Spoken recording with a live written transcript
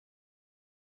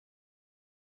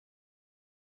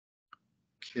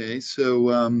Okay,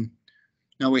 so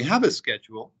now we have a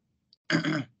schedule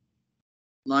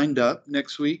lined up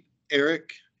next week.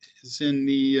 Eric is in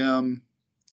the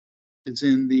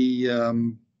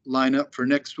lineup for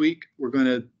next week. We're going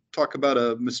to talk about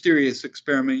a mysterious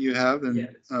experiment you have and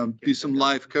do some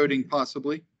live coding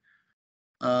possibly.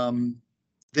 Then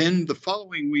the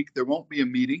following week there won't be a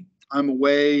meeting. I'm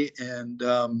away, and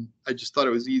I just thought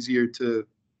it was easier to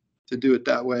do it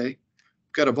that way.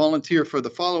 We've got a volunteer for the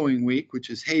following week, which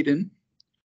is Hayden,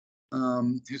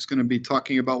 who's going to be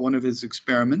talking about one of his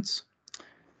experiments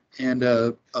and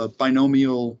a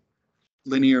binomial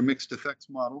linear mixed effects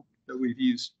model that we've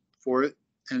used for it.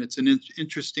 And it's an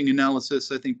interesting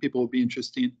analysis. I think people will be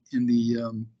interested in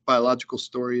the biological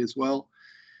story as well.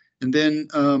 And then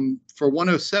for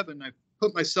 107, I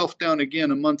put myself down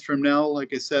again a month from now.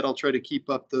 Like I said, I'll try to keep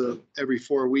up every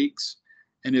 4 weeks.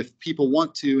 And if people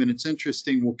want to, and it's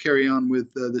interesting, we'll carry on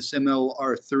with this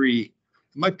mlr3. It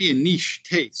might be a niche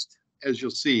taste, as you'll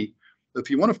see. But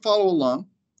if you want to follow along,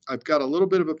 I've got a little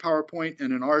bit of a PowerPoint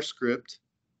and an R script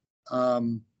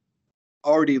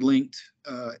already linked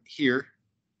here.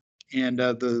 And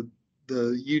the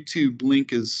YouTube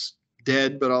link is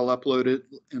dead, but I'll upload it.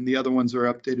 And the other ones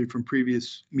are updated from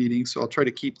previous meetings. So I'll try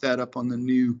to keep that up on the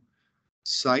new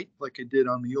site like I did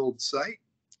on the old site.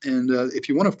 And if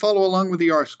you want to follow along with the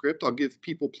R script, I'll give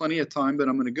people plenty of time, but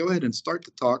I'm going to go ahead and start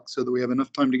the talk so that we have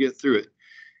enough time to get through it.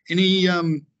 Any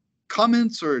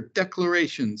comments or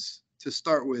declarations to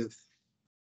start with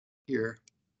here?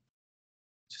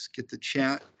 Just get the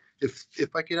chat. If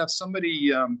I could have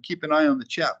somebody keep an eye on the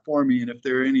chat for me, and if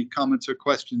there are any comments or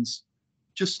questions,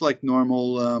 just like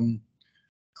normal,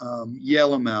 yell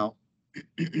them out.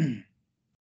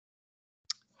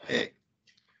 Hey.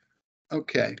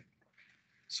 Okay.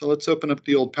 So let's open up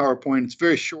the old PowerPoint. It's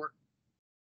very short.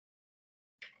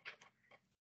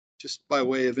 Just by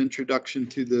way of introduction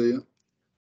to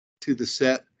the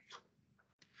set.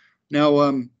 Now,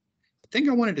 the thing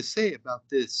I wanted to say about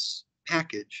this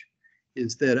package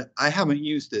is that I haven't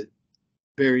used it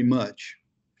very much,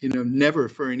 never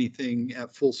for anything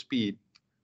at full speed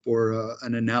for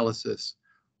an analysis.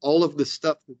 All of the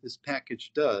stuff that this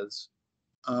package does,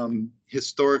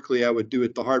 historically, I would do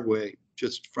it the hard way,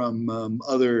 just from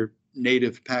other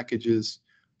native packages,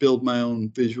 build my own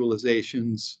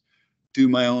visualizations, do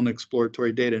my own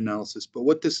exploratory data analysis. But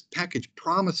what this package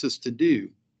promises to do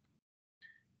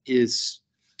is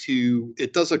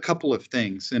it does a couple of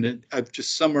things, and I've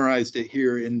just summarized it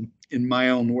here in my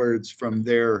own words from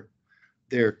their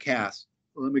cast.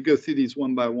 Let me go through these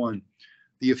one by one.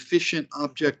 The efficient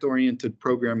object-oriented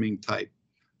programming type.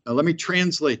 Now let me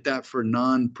translate that for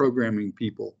non-programming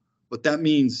people. What that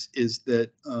means is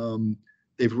that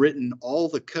they've written all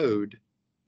the code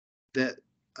that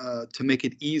to make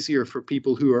it easier for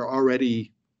people who are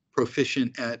already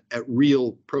proficient at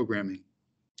real programming.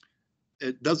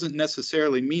 It doesn't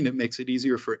necessarily mean it makes it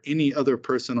easier for any other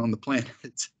person on the planet.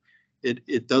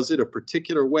 It does it a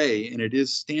particular way, and it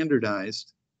is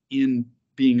standardized in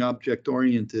being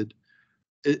object-oriented.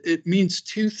 It means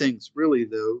two things, really,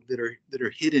 though, that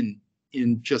are hidden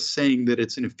in just saying that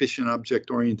it's an efficient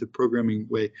object-oriented programming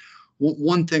way.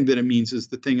 One thing that it means is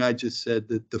the thing I just said,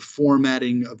 that the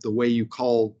formatting of the way you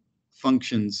call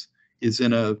functions is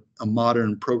in a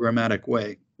modern programmatic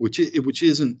way, which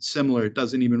isn't similar. It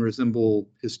doesn't even resemble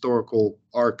historical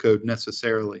R code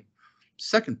necessarily.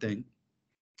 Second thing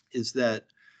is that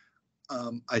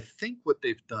I think what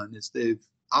they've done is they've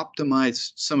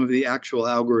optimized some of the actual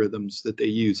algorithms that they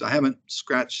use. I haven't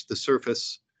scratched the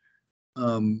surface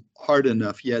hard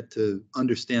enough yet to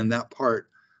understand that part,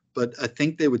 but I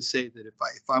think they would say that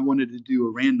if I wanted to do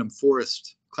a random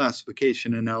forest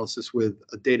classification analysis with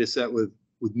a data set with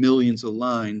millions of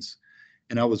lines,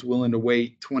 and I was willing to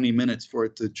wait 20 minutes for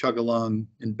it to chug along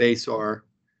in base R,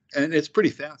 and it's pretty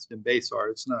fast in base R.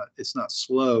 It's not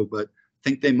slow, but I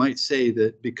think they might say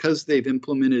that because they've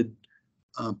implemented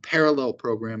parallel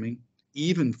programming,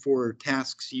 even for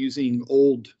tasks using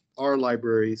old R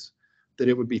libraries, that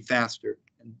it would be faster.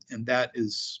 And that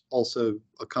is also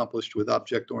accomplished with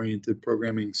object-oriented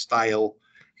programming style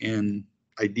and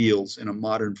ideals in a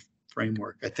modern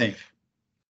framework, I think.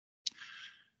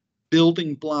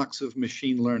 Building blocks of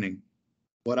machine learning.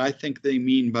 What I think they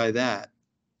mean by that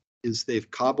is they've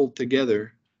cobbled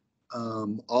together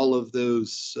all of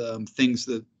those things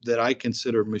that I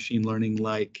consider machine learning,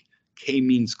 like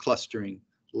k-means clustering,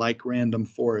 like random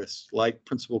forests, like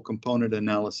principal component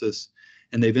analysis,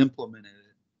 and they've implemented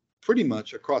it pretty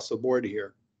much across the board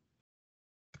here.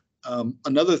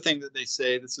 Another thing that they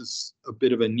say, this is a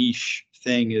bit of a niche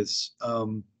thing, is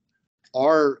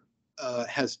our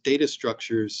has data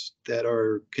structures that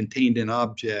are contained in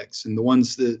objects, and the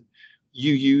ones that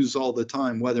you use all the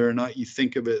time, whether or not you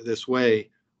think of it this way,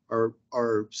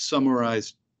 are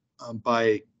summarized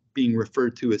by being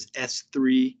referred to as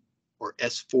S3 or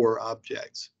S4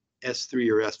 objects, S3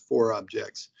 or S4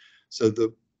 objects. So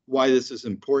why this is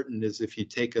important is if you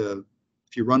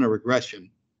run a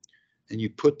regression and you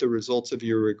put the results of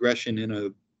your regression in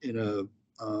a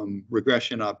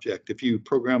regression object. If you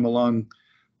program along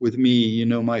with me, you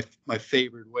know, my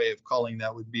favorite way of calling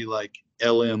that would be like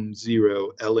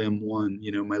LM0, LM1,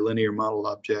 you know, my linear model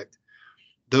object.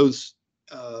 Those,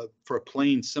 for a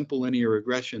plain simple linear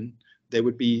regression, they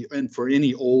would be, and for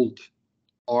any old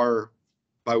R,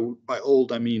 by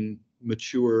old I mean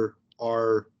mature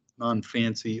R,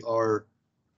 non-fancy R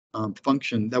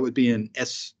function, that would be an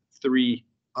S3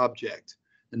 object.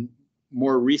 And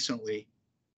more recently,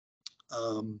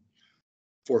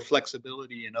 for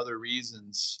flexibility and other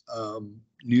reasons,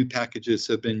 new packages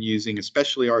have been using,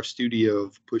 especially RStudio,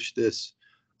 have pushed this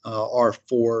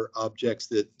R4 objects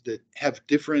that have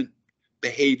different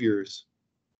behaviors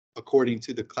according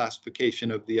to the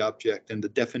classification of the object and the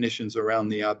definitions around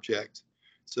the object.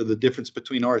 So the difference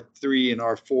between R3 and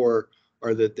R4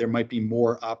 are that there might be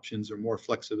more options or more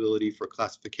flexibility for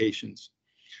classifications.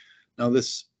 Now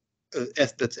that's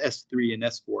S3 and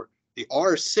S4. The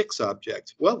R6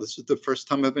 object, well, this is the first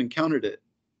time I've encountered it.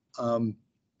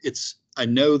 I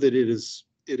know that it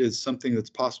is something that's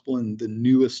possible in the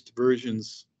newest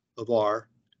versions of R,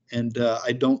 and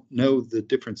I don't know the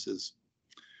differences.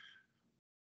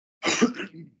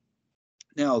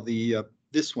 Now,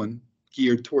 this one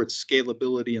geared towards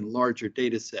scalability and larger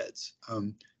data sets.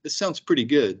 This sounds pretty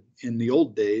good. In the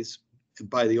old days, and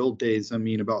by the old days, I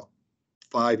mean about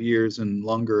 5 years and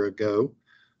longer ago,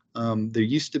 there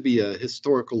used to be a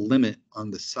historical limit on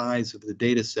the size of the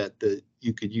data set that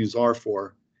you could use R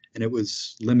for, and it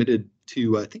was limited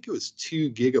to, I think it was 2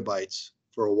 gigabytes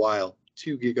for a while,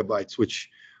 2 gigabytes, which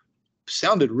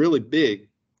sounded really big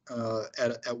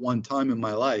at one time in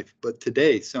my life, but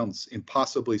today sounds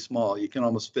impossibly small. You can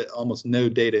almost fit almost no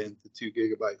data into 2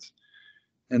 gigabytes.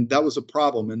 And that was a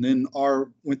problem. And then R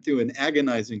went through an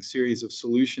agonizing series of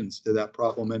solutions to that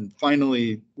problem. And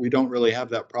finally, we don't really have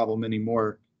that problem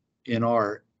anymore in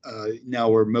R. Now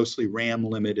we're mostly RAM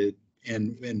limited,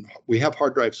 and we have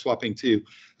hard drive swapping too.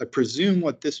 I presume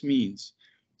what this means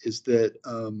is that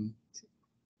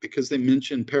because they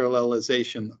mention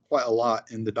parallelization quite a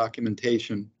lot in the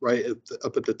documentation, right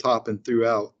up at the top and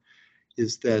throughout,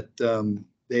 is that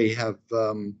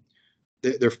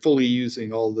they're fully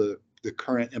using all the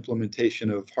current implementation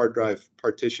of hard drive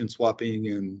partition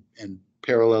swapping and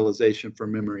parallelization for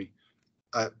memory.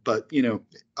 But, you know,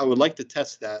 I would like to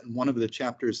test that. And one of the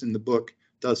chapters in the book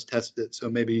does test it. So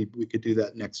maybe we could do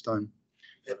that next time.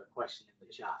 We have a question in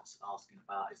the chat asking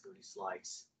about, is there any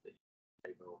slides that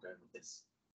we're all going with this?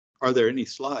 Are there any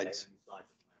slides?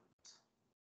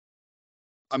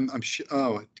 I'm sure.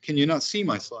 Oh, can you not see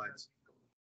my slides?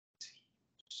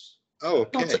 Oh,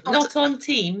 okay. Not on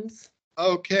Teams.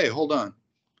 Okay, hold on.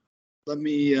 Let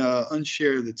me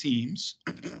unshare the Teams.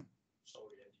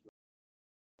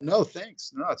 No,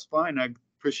 thanks. No, it's fine. I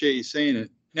appreciate you saying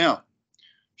it. Now,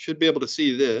 should be able to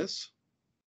see this.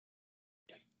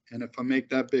 And if I make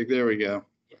that big, there we go.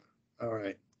 All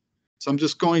right. So I'm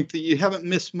just going through. You haven't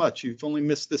missed much. You've only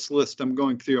missed this list. I'm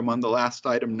going through. I'm on the last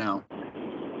item now.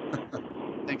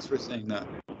 Thanks for saying that.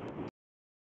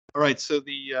 All right. So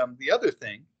the other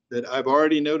thing that I've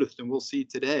already noticed and we'll see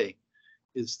today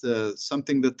is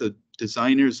something that the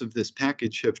designers of this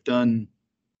package have done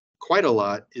quite a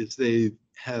lot is they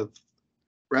have,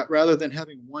 rather than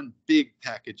having one big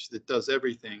package that does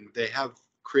everything, they have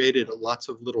created lots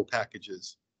of little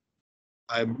packages.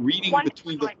 I'm reading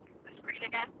between the screen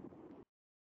again.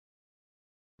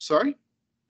 Sorry?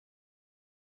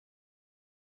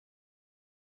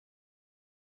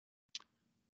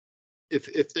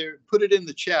 If they put it in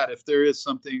the chat, if there is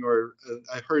something, or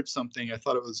I heard something, I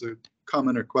thought it was a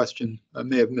comment or question, I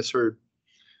may have misheard,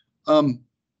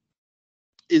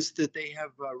 is that they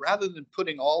have, rather than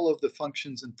putting all of the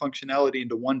functions and functionality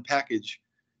into one package,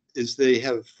 is they've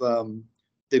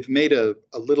made a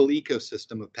little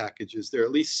ecosystem of packages. There are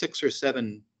at least 6 or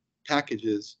 7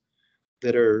 packages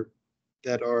that are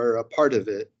a part of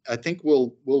it. I think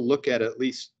we'll look at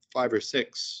least 5 or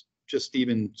 6, just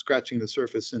even scratching the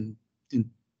surface in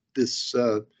this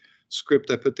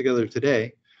script I put together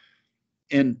today.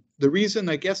 And the reason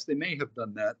I guess they may have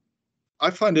done that, I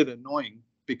find it annoying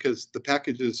because the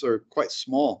packages are quite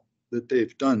small that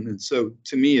they've done. And so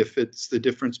to me, if it's the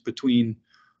difference between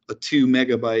a 2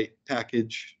 megabyte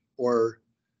package or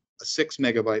a 6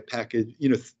 megabyte package, you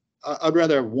know, I'd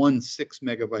rather have one 6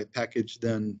 megabyte package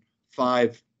than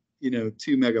 5, 2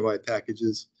 megabyte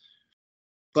packages.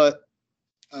 But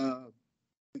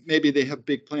maybe they have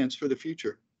big plans for the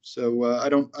future. So I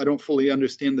don't fully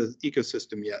understand the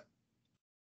ecosystem yet.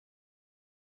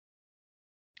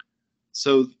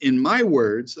 So in my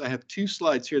words, I have 2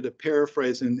 slides here that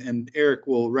paraphrase, and Eric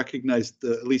will recognize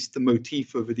at least the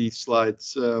motif of these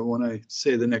slides when I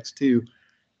say the next 2,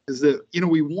 is that,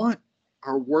 we want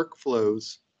our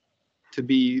workflows to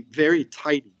be very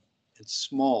tidy and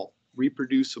small,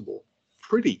 reproducible,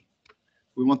 pretty.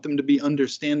 We want them to be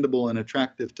understandable and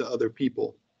attractive to other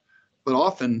people. But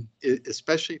often,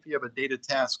 especially if you have a data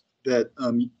task that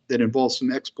involves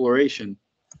some exploration,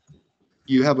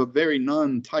 you have a very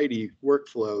non-tidy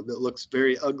workflow that looks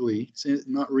very ugly,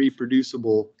 not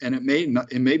reproducible, and it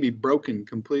may be broken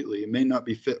completely. It may not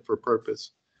be fit for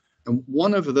purpose. And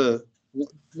one of the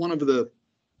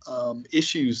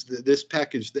issues that this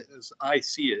package, as I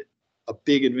see it, a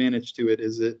big advantage to it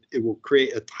is that it will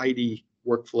create a tidy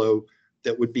workflow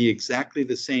that would be exactly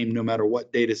the same no matter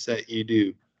what data set you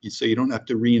do. So you don't have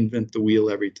to reinvent the wheel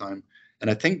every time. And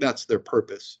I think that's their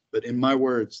purpose. But in my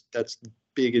words, that's the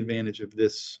big advantage of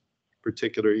this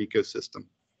particular ecosystem.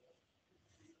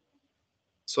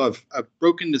 So I've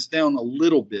broken this down a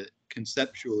little bit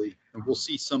conceptually, and we'll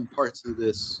see some parts of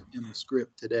this in the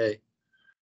script today,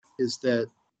 is that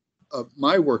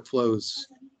my workflows,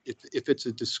 if it's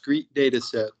a discrete data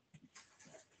set,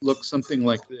 look something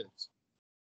like this.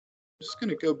 I'm just going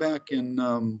to go back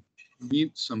and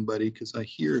mute somebody because I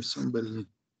hear somebody.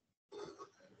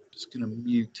 Just going to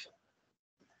mute.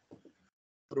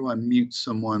 How do I mute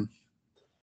someone?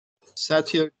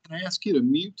 Satya, can I ask you to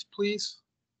mute, please?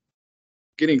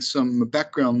 Getting some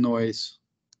background noise.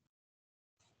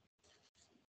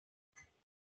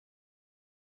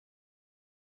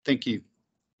 Thank you.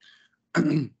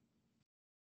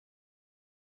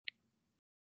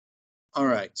 All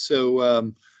right,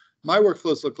 so my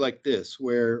workflows look like this,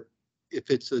 where if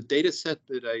it's a data set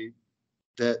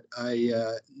that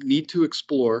I need to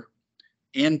explore,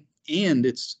 and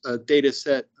it's a data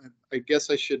set, I guess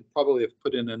I should probably have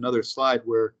put in another slide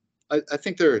where I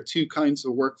think there are 2 kinds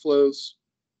of workflows.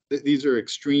 These are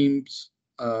extremes,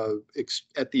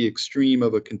 at the extreme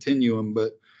of a continuum,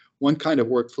 but one kind of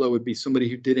workflow would be somebody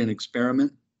who did an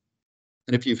experiment.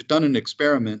 And if you've done an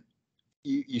experiment,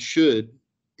 you should,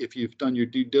 if you've done your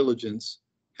due diligence,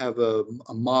 have a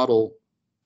model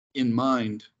in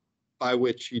mind by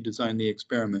which you design the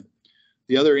experiment.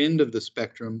 The other end of the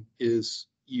spectrum is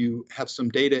you have some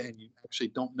data and you actually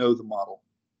don't know the model.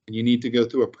 And you need to go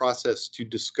through a process to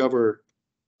discover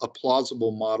a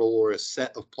plausible model or a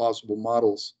set of plausible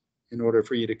models in order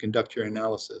for you to conduct your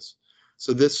analysis.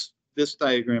 So this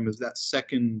diagram is that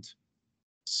second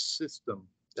system,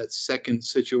 that second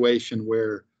situation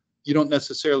where you don't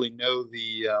necessarily know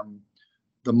the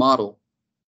model.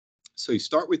 So you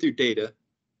start with your data,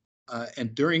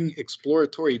 and during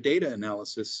exploratory data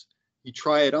analysis, you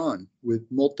try it on with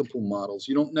multiple models.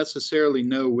 You don't necessarily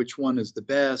know which one is the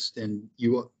best, and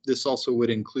this also would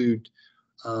include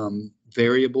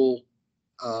variable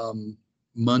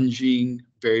munging,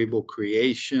 variable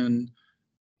creation,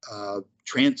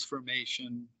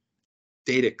 transformation,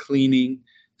 data cleaning,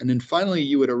 and then finally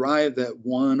you would arrive at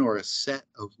one or a set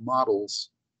of models,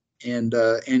 and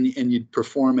you'd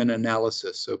perform an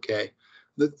analysis. Okay.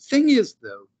 The thing is,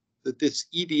 though, that this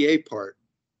EDA part,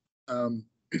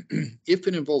 if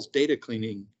it involves data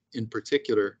cleaning in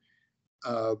particular,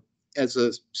 as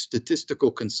a statistical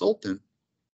consultant,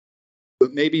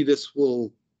 but maybe this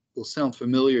will sound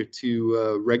familiar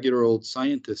to regular old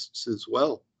scientists as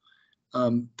well.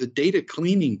 The data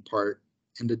cleaning part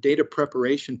and the data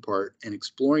preparation part and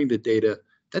exploring the data,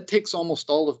 that takes almost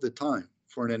all of the time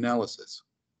for an analysis.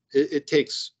 It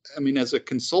takes, I mean, as a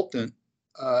consultant,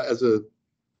 as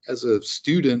a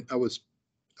student, I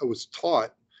was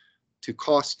taught to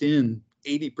cost in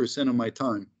 80% of my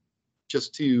time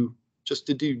just to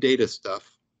do data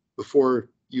stuff before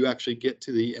you actually get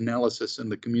to the analysis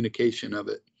and the communication of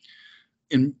it.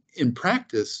 In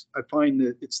practice, I find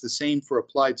that it's the same for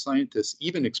applied scientists,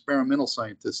 even experimental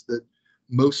scientists, that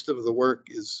most of the work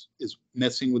is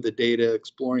messing with the data,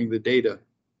 exploring the data.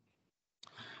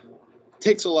 It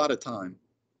takes a lot of time.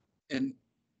 And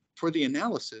for the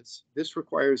analysis, this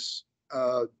requires,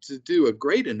 to do a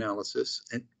great analysis,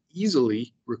 and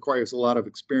easily requires a lot of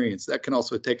experience. That can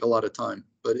also take a lot of time,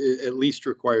 but it at least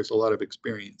requires a lot of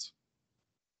experience.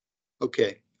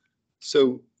 Okay,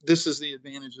 so this is the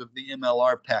advantage of the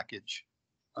MLR package.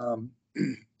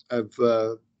 I've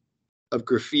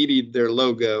graffitied their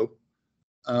logo.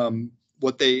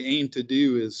 what they aim to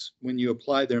do is when you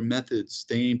apply their methods,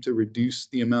 they aim to reduce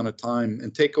the amount of time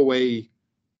and take away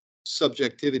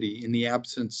subjectivity in the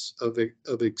absence of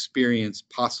experience,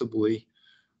 possibly,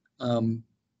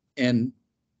 and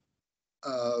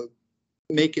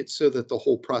make it so that the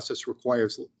whole process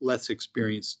requires less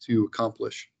experience to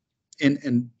accomplish.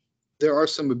 And there are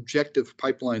some objective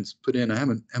pipelines put in. I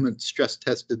haven't stress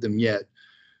tested them yet.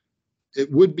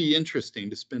 It would be interesting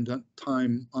to spend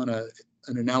time on an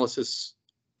analysis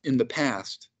in the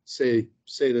past, say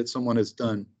that someone has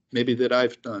done, maybe that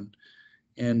I've done,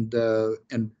 and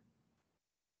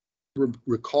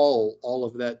recall all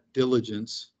of that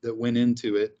diligence that went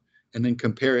into it, and then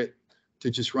compare it to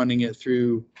just running it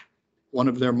through one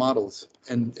of their models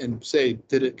and say,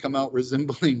 did it come out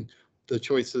resembling the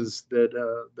choices that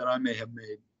I may have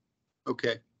made?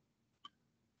 Okay.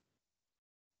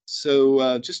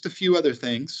 So just a few other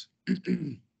things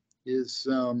is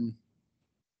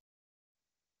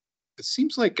it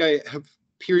seems like I have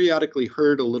periodically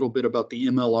heard a little bit about the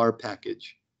MLR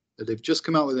package. They've just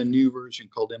come out with a new version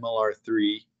called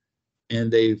mlr3, and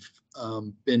they've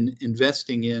been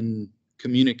investing in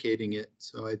communicating it.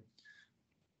 So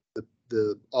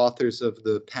the authors of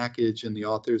the package and the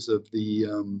authors of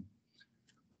the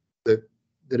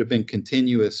that have been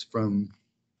continuous from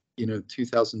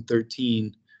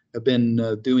 2013 have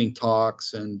been doing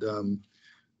talks and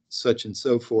such and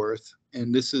so forth.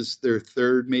 And this is their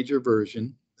third major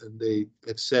version. And they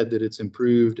have said that it's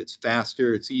improved, it's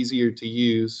faster, it's easier to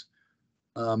use.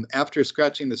 After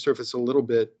scratching the surface a little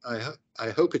bit, I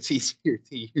hope it's easier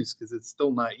to use, because it's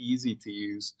still not easy to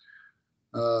use.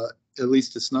 At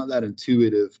least it's not that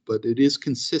intuitive, but it is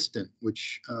consistent,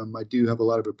 which I do have a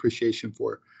lot of appreciation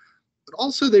for. But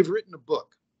also they've written a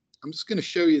book. I'm just going to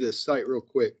show you this site real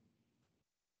quick.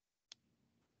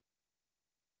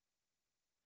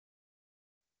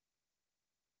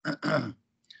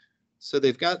 So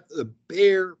they've got a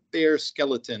bare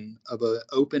skeleton of an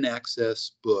open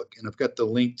access book, and I've got the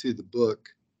link to the book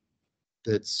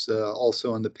that's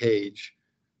also on the page.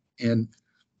 And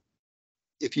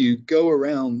if you go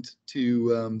around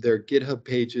to their GitHub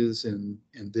pages and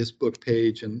this book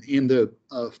page and the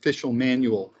official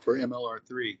manual for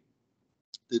mlr3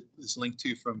 that is linked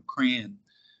to from CRAN,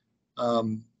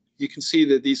 you can see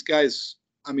that these guys,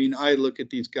 I mean, I look at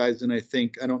these guys and I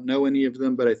think, I don't know any of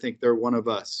them, but I think they're one of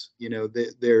us.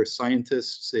 They're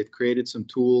scientists. They've created some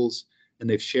tools and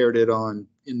they've shared it on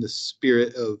in the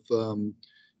spirit of,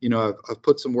 I've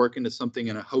put some work into something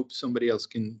and I hope somebody else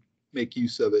can make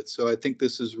use of it. So I think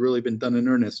this has really been done in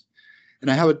earnest. And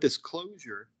I have a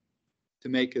disclosure to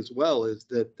make as well, is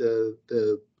that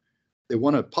they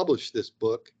want to publish this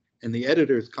book, and the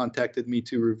editors contacted me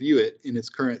to review it in its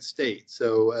current state.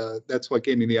 So that's what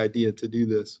gave me the idea to do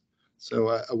this. So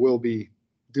I will be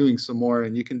doing some more,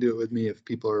 and you can do it with me if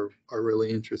people are really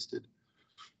interested.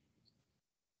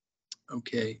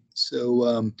 Okay,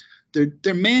 so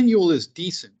their manual is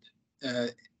decent,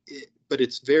 but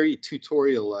it's very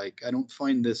tutorial-like. I don't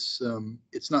find this,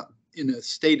 it's not in a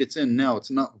state it's in now,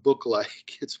 it's not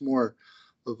book-like. It's more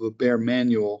of a bare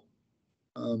manual.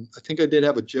 I think I did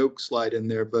have a joke slide in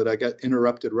there, but I got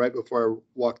interrupted right before I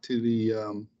walked to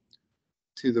the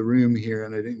room here,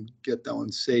 and I didn't get that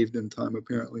one saved in time,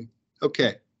 apparently.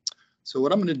 Okay, so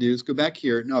what I'm going to do is go back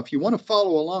here. Now, if you want to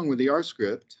follow along with the R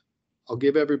script, I'll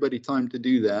give everybody time to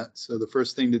do that. So the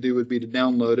first thing to do would be to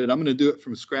download it. I'm going to do it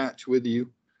from scratch with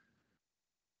you.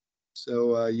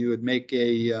 So you would make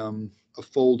a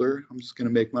folder. I'm just going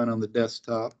to make mine on the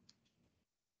desktop.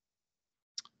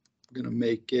 I'm going to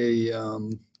make a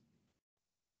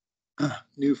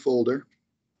new folder.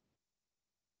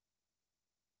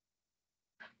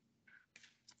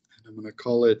 And I'm going to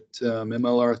call it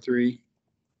mlr3.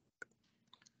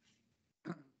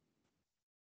 And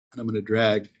I'm going to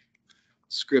drag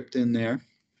script in there.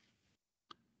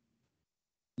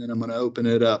 Then I'm going to open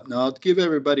it up. Now I'll give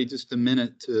everybody just a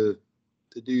minute to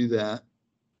do that.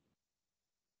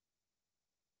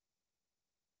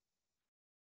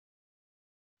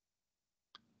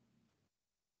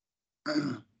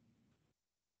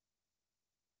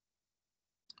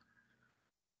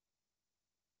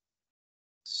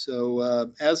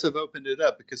 So as I've opened it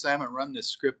up, because I haven't run this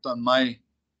script on my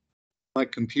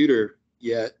computer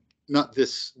yet, not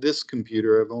this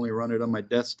computer, I've only run it on my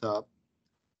desktop.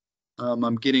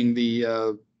 I'm getting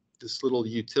this little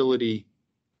utility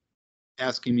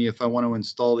asking me if I want to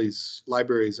install these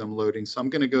libraries I'm loading. So I'm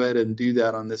going to go ahead and do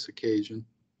that on this occasion.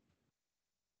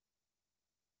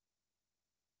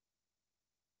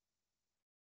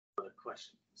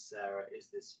 Question, Sarah, is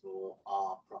this for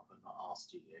R proper, not R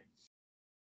Studio?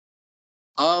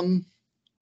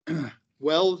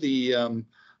 Well, the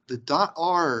the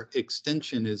 .r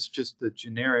extension is just the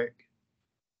generic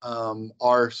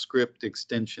R script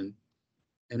extension.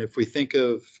 And if we think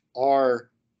of R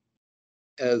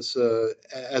as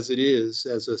it is,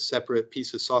 as a separate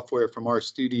piece of software from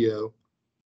RStudio,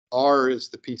 R is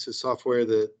the piece of software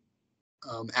that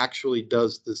actually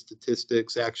does the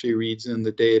statistics, actually reads in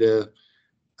the data,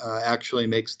 actually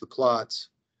makes the plots.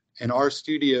 And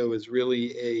RStudio is really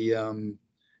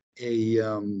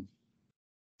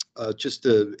just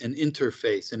an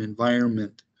interface, an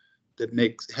environment that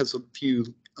has a few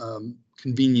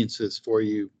conveniences for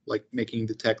you, like making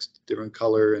the text a different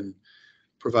color and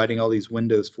providing all these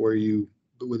windows for you,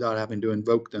 but without having to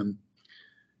invoke them.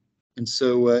 And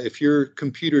so if your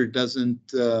computer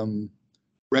doesn't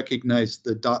recognize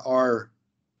the .r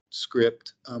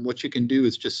script, what you can do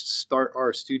is just start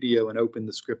RStudio and open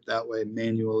the script that way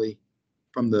manually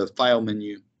from the file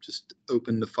menu. Just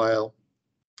open the file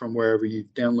from wherever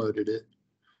you've downloaded it.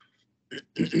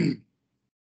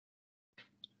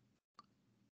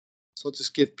 So I'll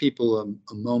just give people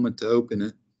a moment to open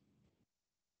it.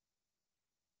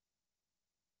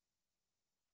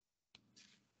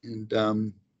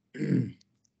 And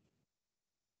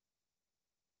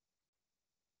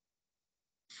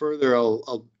further,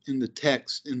 I'll in the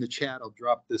text, in the chat, I'll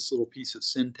drop this little piece of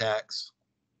syntax.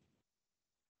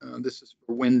 This is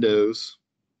for Windows.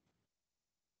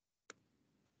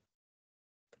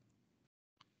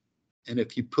 And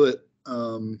if you put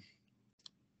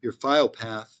your file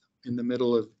path in the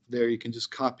middle of there, you can just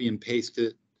copy and paste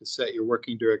it to set your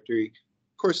working directory.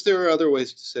 Of course, there are other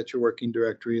ways to set your working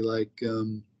directory, like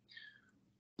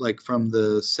from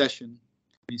the session.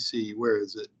 Let me see, where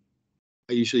is it?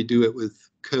 I usually do it with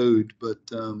code, but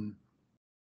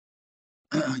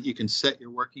you can set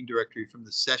your working directory from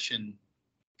the session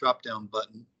drop-down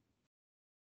button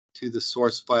to the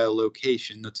source file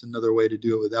location. That's another way to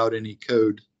do it without any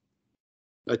code.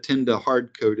 I tend to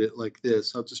hard code it like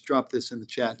this. I'll just drop this in the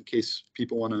chat in case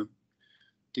people want to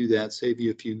do that, save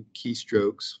you a few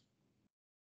keystrokes.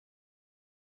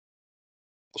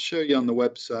 I'll show you on the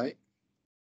website.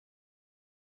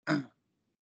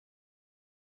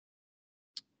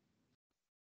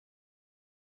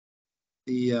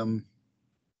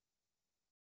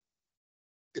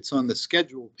 It's on the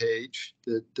schedule page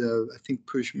that I think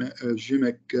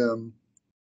Zhimek,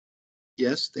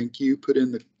 yes, thank you, put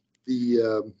in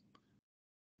the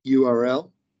URL,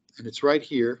 and it's right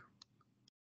here.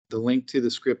 The link to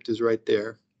the script is right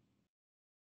there.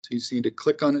 So you just need to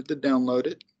click on it to download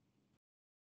it.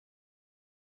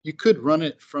 You could run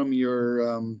it from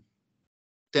your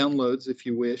downloads if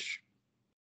you wish.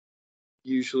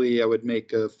 Usually I would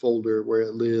make a folder where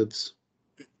it lives.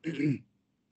 I'll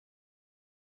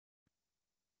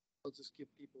just give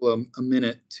people a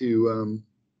minute to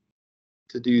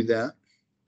do that.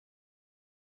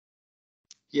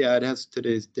 Yeah, it has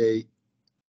today's date.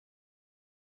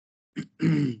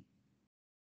 If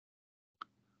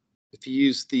you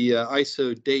use the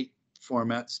ISO date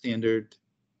format standard,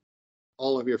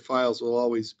 all of your files will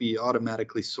always be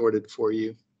automatically sorted for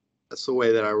you. That's the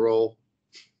way that I roll.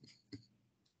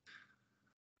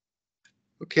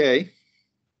 Okay.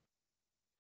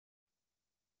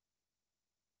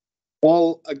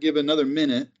 I'll give another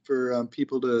minute for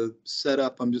people to set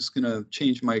up. I'm just going to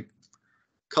change my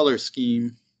color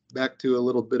scheme back to a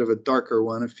little bit of a darker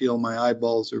one. I feel my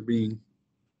eyeballs are being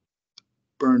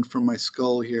burned from my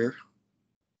skull here.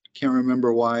 Can't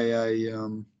remember why I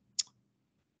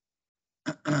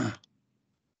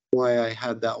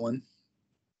had that one.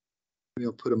 Maybe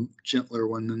I'll put a gentler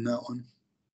one than that one.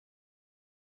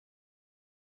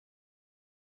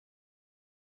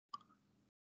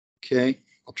 Okay,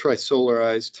 I'll try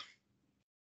solarized.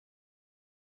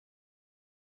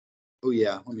 Oh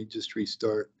yeah, let me just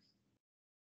restart.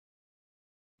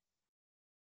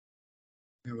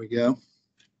 There we go.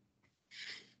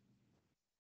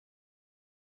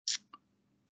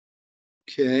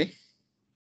 Okay.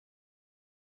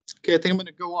 Okay, I think I'm going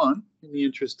to go on in the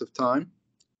interest of time.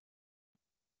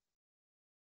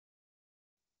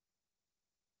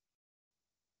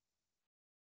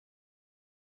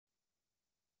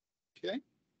 Okay.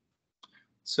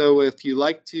 So if you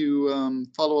like to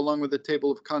follow along with the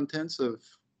table of contents, I've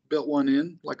built one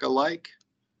in like I like.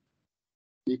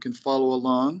 You can follow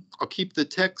along. I'll keep the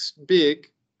text big.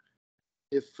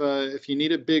 If you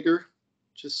need it bigger,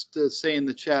 just say in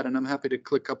the chat, and I'm happy to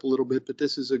click up a little bit, but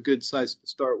this is a good size to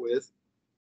start with.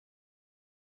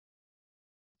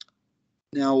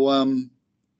 Now,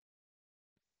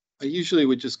 I usually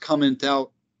would just comment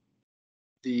out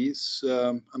these.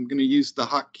 I'm going to use the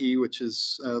hotkey, which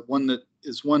is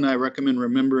one I recommend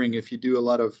remembering if you do a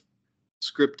lot of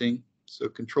scripting. So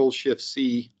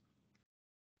Control-Shift-C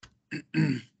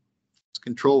It's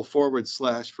control//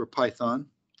 for Python.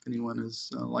 If anyone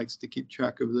likes to keep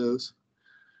track of those.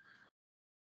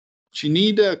 But you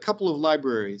need a couple of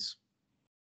libraries.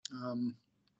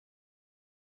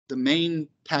 The main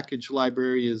package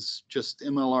library is just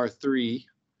mlr3,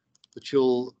 but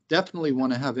you'll definitely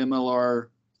want to have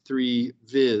mlr3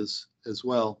 viz as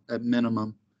well at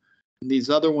minimum. And these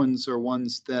other ones are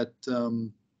ones that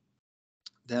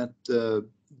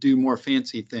do more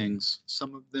fancy things.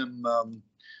 Some of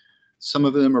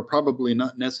them are probably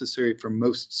not necessary for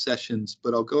most sessions,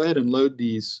 but I'll go ahead and load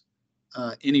these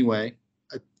anyway.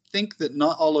 I think that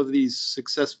not all of these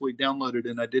successfully downloaded,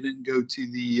 and I didn't go to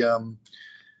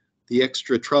the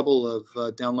extra trouble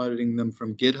of downloading them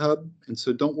from GitHub, and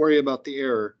so don't worry about the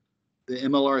error. The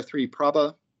mlr3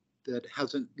 proba that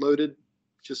hasn't loaded,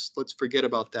 just let's forget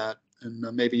about that, and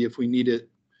maybe if we need it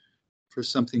for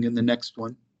something in the next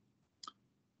one.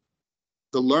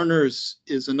 The learners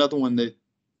is another one that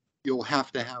you'll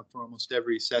have to have for almost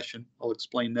every session. I'll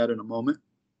explain that in a moment.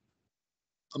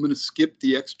 I'm going to skip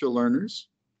the extra learners.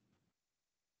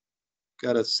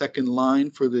 Got a second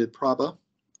line for the proba.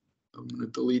 I'm going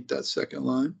to delete that second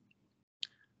line.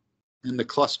 And the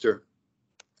cluster.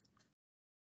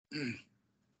 Okay,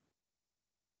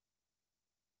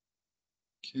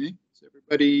 is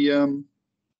everybody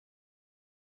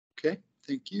okay?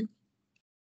 Thank you.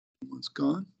 Everyone's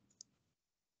gone.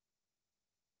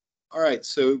 All right,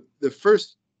 so the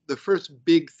first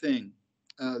big thing,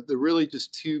 there are really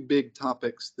just two big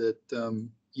topics that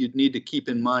you'd need to keep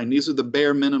in mind. These are the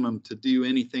bare minimum to do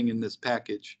anything in this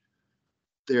package.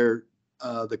 They're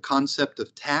the concept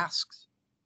of tasks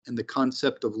and the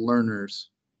concept of learners,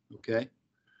 okay?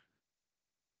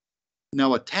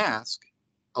 Now a task,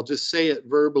 I'll just say it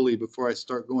verbally before I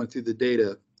start going through the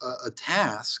data. A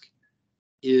task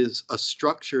is a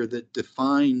structure that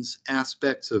defines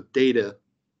aspects of data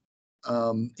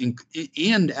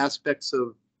and aspects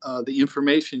of the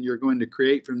information you're going to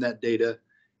create from that data.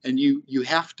 And you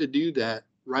have to do that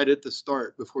right at the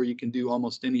start before you can do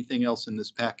almost anything else in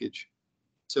this package.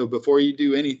 So before you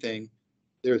do anything,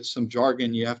 there's some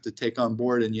jargon you have to take on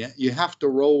board, and you have to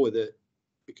roll with it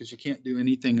because you can't do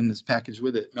anything in this package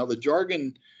with it. Now the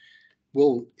jargon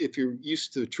will, if you're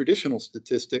used to traditional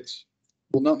statistics,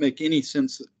 will not make any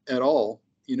sense at all.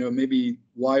 You know, maybe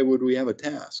why would we have a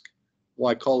task?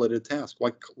 Why call it a task?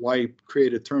 Why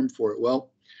create a term for it?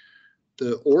 Well,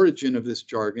 the origin of this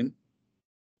jargon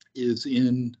is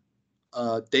in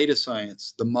data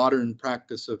science, the modern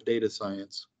practice of data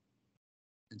science.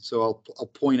 And so I'll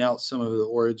point out some of the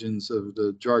origins of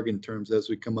the jargon terms as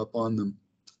we come up on them.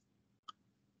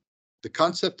 The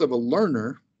concept of a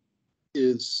learner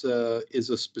is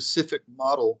a specific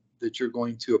model that you're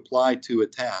going to apply to a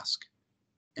task.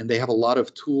 And they have a lot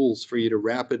of tools for you to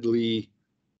rapidly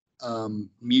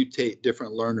mutate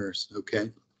different learners,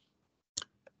 okay?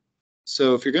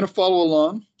 So if you're going to follow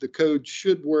along, the code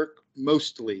should work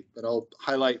mostly, but I'll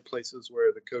highlight places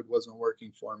where the code wasn't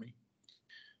working for me.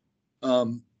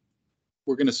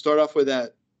 We're going to start off with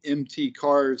that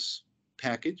mtcars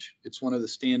package. It's one of the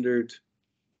standard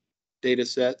data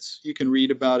sets. You can read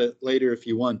about it later if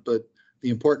you want, but the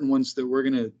important ones that we're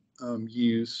going to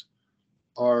use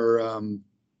are,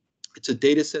 it's a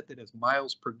data set that has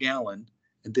miles per gallon,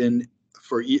 and then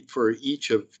for each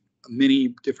of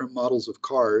many different models of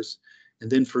cars, and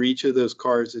then for each of those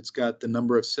cars, it's got the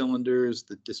number of cylinders,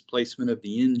 the displacement of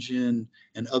the engine,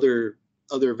 and other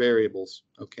variables,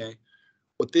 okay?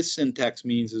 What this syntax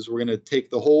means is we're going to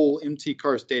take the whole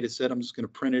mtcars data set. I'm just going to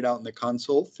print it out in the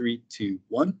console, 3, 2,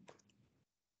 1.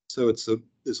 So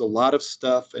there's a lot of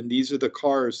stuff, and these are the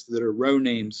cars that are row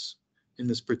names in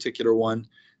this particular one.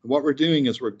 And what we're doing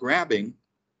is we're grabbing,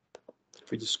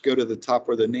 if we just go to the top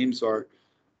where the names are,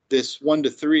 this 1 to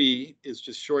 3 is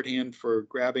just shorthand for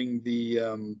grabbing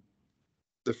the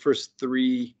first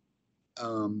 3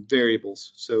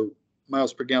 variables. So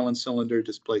miles per gallon, cylinder,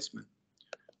 displacement.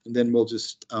 And then we'll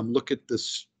just look at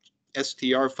this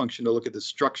str function to look at the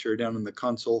structure down in the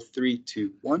console, 3,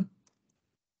 2, 1.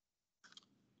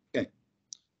 Okay.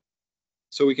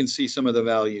 So we can see some of the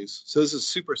values. So this is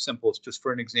super simple. It's just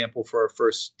for an example for our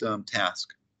first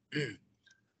task.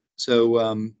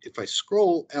 So if I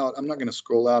scroll out, I'm not going to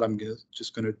scroll out. I'm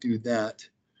just going to do that.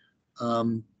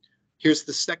 Here's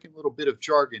the second little bit of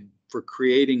jargon for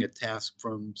creating a task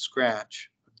from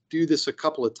scratch. Do this a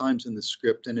couple of times in the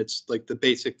script, and it's like the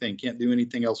basic thing. Can't do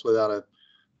anything else without a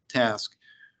task.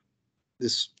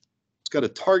 It's got a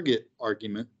target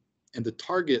argument, and the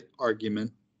target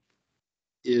argument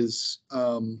is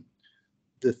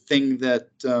the thing that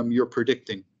you're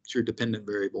predicting. It's your dependent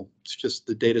variable. It's just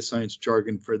the data science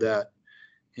jargon for that.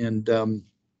 And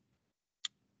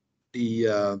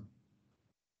the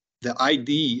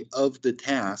ID of the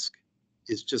task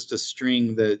is just a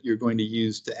string that you're going to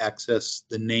use to access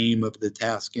the name of the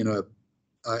task in a,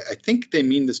 I think they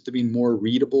mean this to be more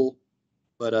readable,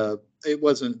 but it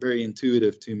wasn't very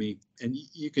intuitive to me. And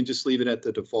you can just leave it at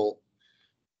the default.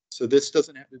 So this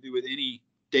doesn't have to do with any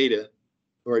data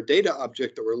or a data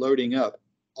object that we're loading up.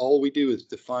 All we do is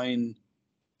define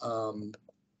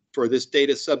for this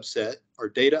data subset, our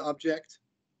data object,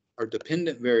 our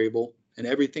dependent variable, and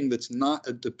everything that's not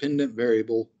a dependent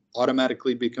variable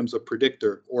automatically becomes a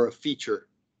predictor or a feature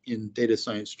in data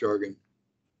science jargon.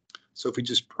 So if we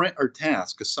just print our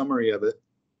task, a summary of it,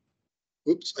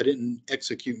 oops, I didn't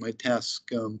execute my task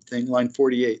thing, line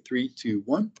 48, 3, 2,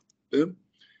 1, boom.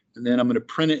 And then I'm going to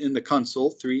print it in the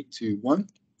console, 3, 2, 1.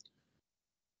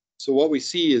 So what we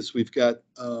see is we've got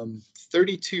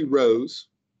 32 rows,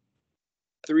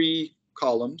 3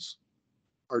 columns.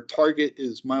 Our target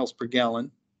is miles per gallon.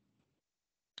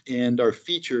 And our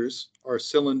features are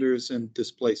cylinders and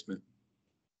displacement.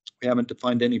 We haven't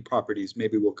defined any properties.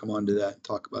 Maybe we'll come on to that and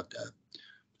talk about that.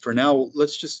 For now,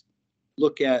 let's just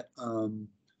look at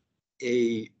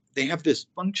they have this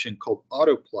function called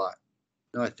autoplot.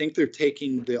 Now, I think they're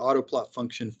taking the autoplot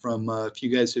function from, if you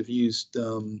guys have used,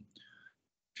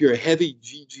 if you're a heavy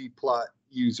ggplot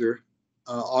user,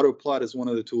 autoplot is one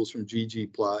of the tools from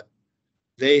ggplot.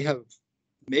 They have,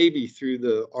 maybe through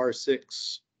the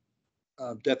R6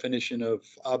 definition of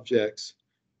objects,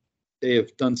 they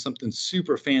have done something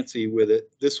super fancy with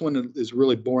it. This one is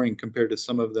really boring compared to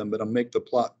some of them, but I'll make the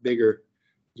plot bigger.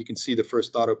 You can see the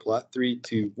first auto plot, 3,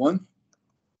 2, 1.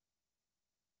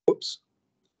 Whoops.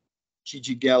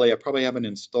 ggalley, I probably haven't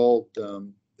installed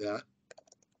that.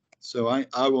 So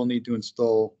I will need to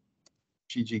install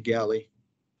ggalley.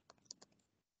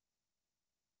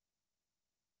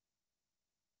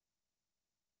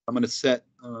 I'm going to set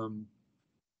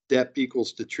dep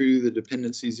equals to true, the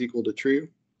dependencies equal to true.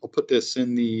 I'll put this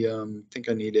in the, I think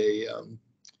I need a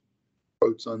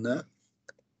quotes on that.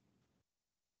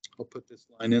 I'll put this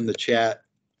line in the chat,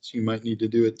 so you might need to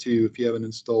do it too if you haven't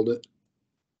installed it.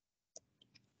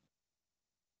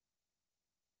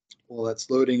 While that's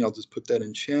loading, I'll just put that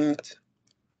in chat. If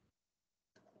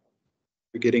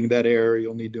you're getting that error,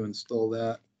 you'll need to install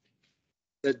that.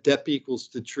 That dep equals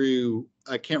to true,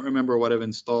 I can't remember what I've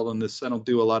installed on this. I don't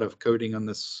do a lot of coding on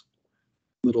this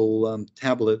little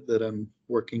tablet that I'm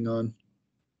working on.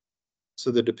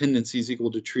 So the dependencies equal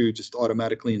to true just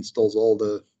automatically installs all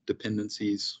the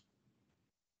dependencies.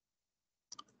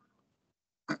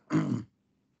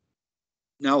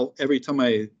 Now, every time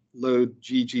I load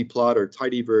ggplot or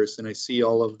tidyverse and I see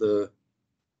all of the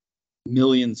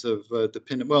millions of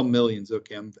dependent, well, millions,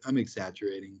 okay, I'm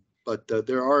exaggerating, but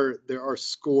there are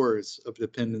scores of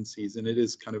dependencies, and it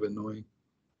is kind of annoying.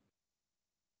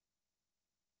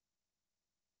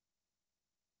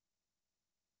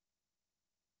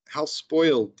 How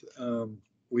spoiled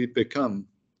we've become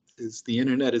is the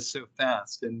internet is so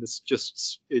fast, and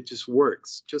it just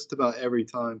works just about every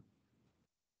time.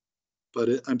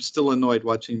 But I'm still annoyed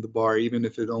watching the bar, even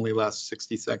if it only lasts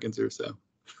 60 seconds or so.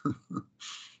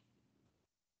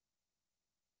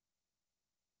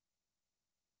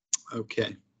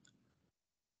 Okay.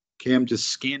 Okay, I'm just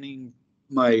scanning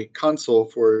my console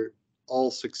for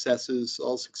all successes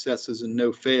and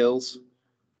no fails.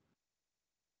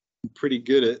 I'm pretty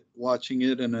good at watching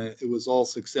it, and it was all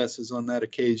successes on that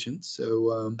occasion.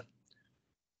 So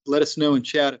let us know in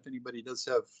chat if anybody does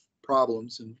have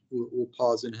problems, and we'll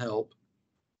pause and help.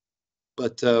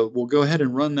 But we'll go ahead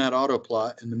and run that auto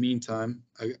plot in the meantime.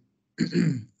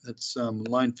 That's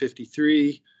line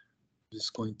 53. I'm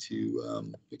just going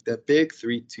to make that big,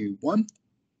 3, 2, 1.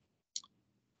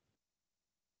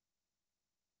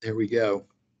 There we go.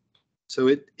 So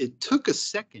it took a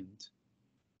second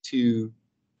to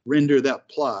render that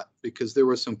plot because there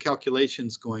were some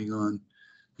calculations going on.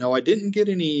 Now, I didn't get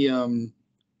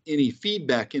any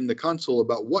feedback in the console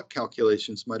about what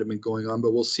calculations might have been going on,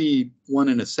 but we'll see one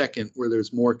in a second where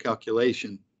there's more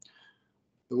calculation.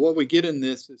 But what we get in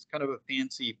this is kind of a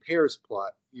fancy pairs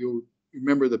plot. You'll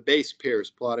remember the base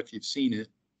pairs plot if you've seen it.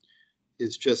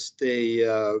 It's just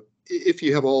a if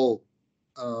you have all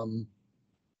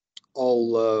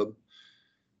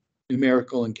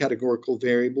numerical and categorical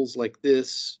variables like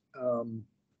this,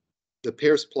 the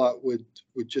pairs plot would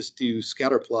just do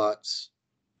scatter plots,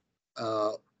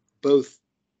 both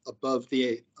above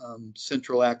the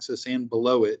central axis and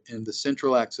below it. And the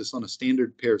central axis on a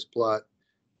standard pairs plot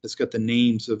has got the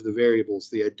names of the variables,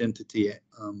 the identity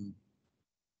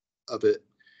of it.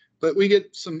 But we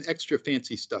get some extra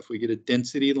fancy stuff. We get a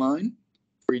density line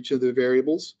for each of the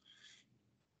variables.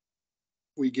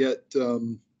 We get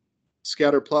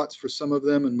scatter plots for some of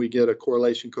them, and we get a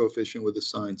correlation coefficient with a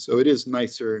sign. So it is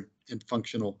nicer and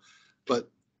functional, but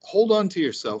hold on to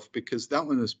yourself because that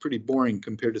one is pretty boring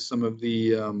compared to some of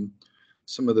the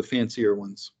fancier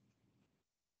ones.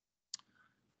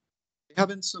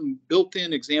 Having some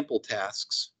built-in example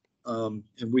tasks, and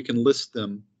we can list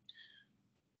them.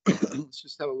 Let's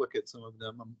just have a look at some of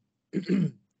them.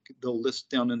 They'll list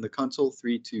down in the console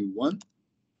 3, 2, 1.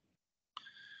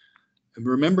 And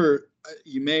remember,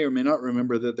 you may or may not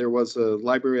remember that there was a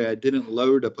library I didn't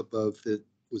load up above that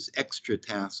was extra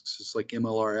tasks. It's like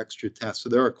MLR extra tasks. So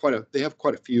there are they have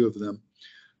quite a few of them.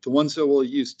 The ones that we'll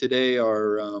use today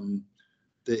are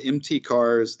the MT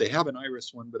cars. They have an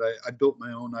iris one, but I built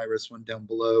my own iris one down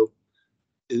below.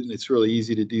 And it's really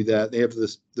easy to do that. They have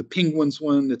the penguins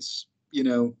one that's, you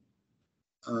know,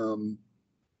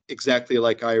 exactly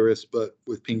like iris, but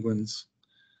with penguins.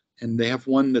 And they have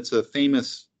one that's a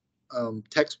famous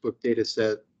textbook data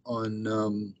set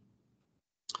on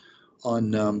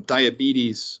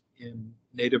diabetes in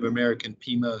Native American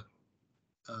Pima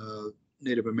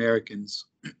Native Americans.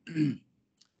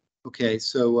 Okay,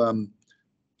 so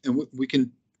and we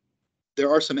can. There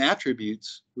are some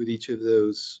attributes with each of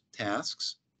those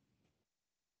tasks.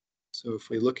 So if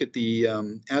we look at the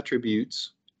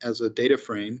attributes as a data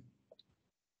frame,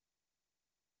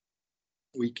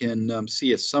 we can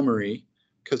see a summary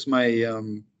because my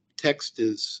text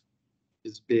is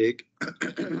big.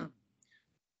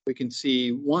 We can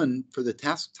see one for the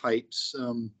task types.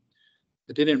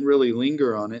 I didn't really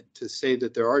linger on it to say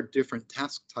that there are different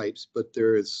task types, but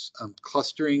there is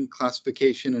clustering,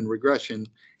 classification, and regression,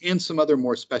 and some other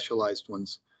more specialized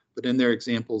ones. But in their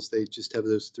examples, they just have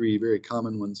those three very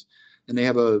common ones. And they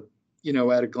have a, you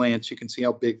know, at a glance, you can see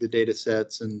how big the data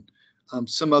sets and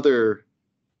some other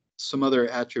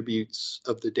attributes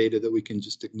of the data that we can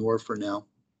just ignore for now.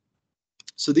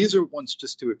 So these are ones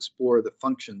just to explore the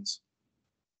functions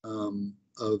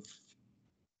of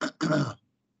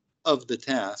the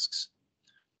tasks.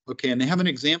 Okay, and they have an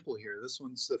example here. This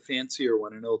one's the fancier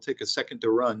one, and it'll take a second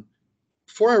to run.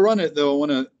 Before I run it, though, I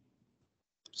want to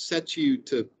set you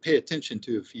to pay attention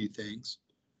to a few things.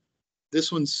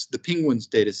 This one's the penguins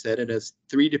data set. It has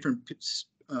 3 different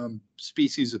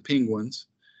species of penguins.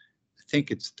 I think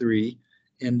it's 3,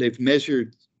 and they've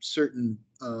measured certain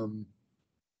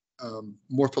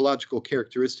morphological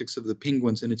characteristics of the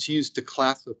penguins, and it's used to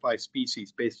classify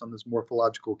species based on those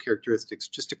morphological characteristics.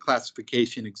 Just a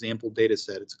classification example data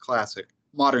set. It's a classic,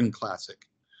 modern classic.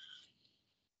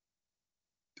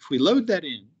 If we load that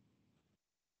in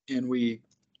and we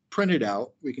print it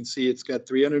out, we can see it's got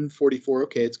 344.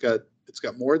 Okay, it's got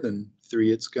more than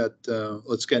 3. It's got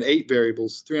 8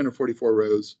 variables, 344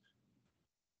 rows.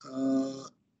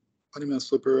 Body mass,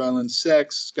 slipper island,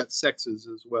 sex. It's got sexes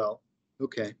as well.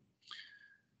 Okay.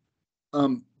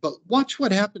 But watch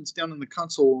what happens down in the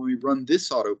console when we run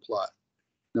this auto plot.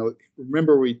 Now,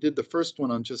 remember we did the first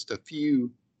one on just a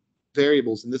few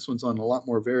variables, and this one's on a lot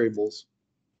more variables.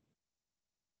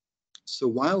 So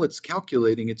while it's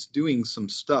calculating, it's doing some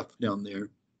stuff down there.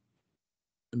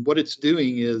 And what it's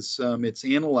doing is it's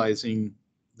analyzing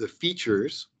the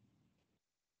features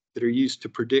that are used to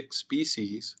predict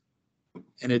species,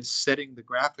 and it's setting the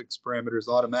graphics parameters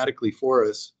automatically for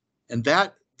us. And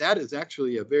that is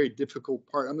actually a very difficult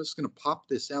part. I'm just going to pop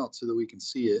this out so that we can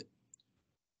see it.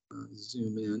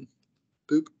 Zoom in.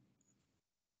 Boop.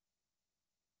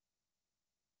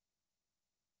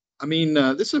 I mean,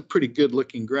 this is a pretty good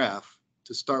looking graph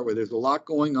to start with. There's a lot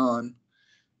going on.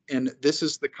 And this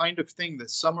is the kind of thing that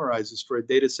summarizes for a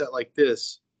data set like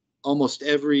this almost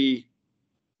every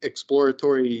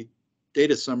exploratory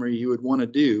data summary you would want to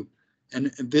do.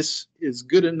 And this is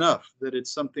good enough that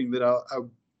it's something that I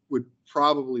would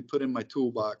probably put in my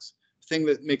toolbox. The thing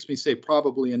that makes me say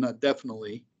probably and not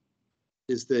definitely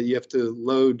is that you have to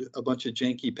load a bunch of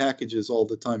janky packages all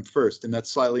the time first, and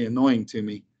that's slightly annoying to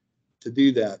me to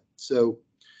do that. So,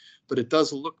 but it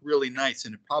does look really nice,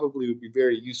 and it probably would be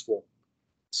very useful.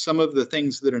 Some of the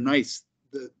things that are nice,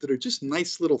 that are just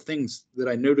nice little things that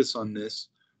I notice on this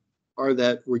are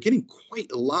that we're getting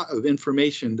quite a lot of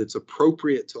information that's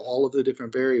appropriate to all of the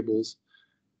different variables,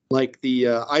 like the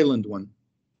island one.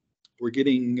 We're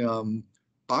getting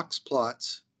box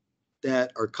plots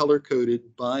that are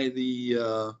color-coded by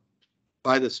the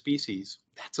species.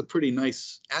 That's a pretty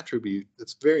nice attribute.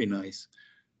 That's very nice.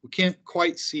 We can't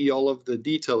quite see all of the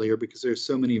detail here because there's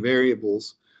so many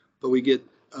variables, but we get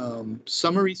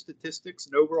summary statistics,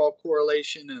 an overall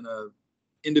correlation, and a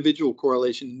individual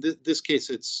correlation. In this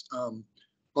case, it's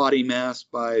body mass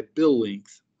by bill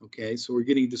length. Okay, so we're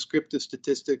getting descriptive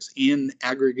statistics and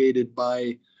aggregated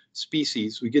by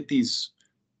species. We get these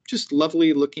just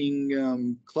lovely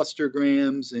looking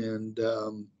clustergrams and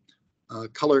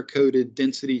color-coded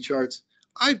density charts.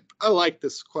 I like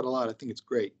this quite a lot. I think it's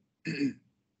great.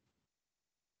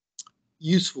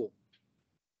 Useful,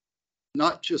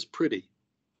 not just pretty.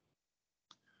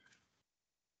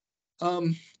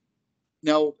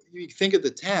 Now you think of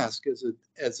the task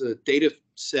as a data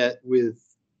set with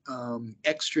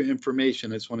extra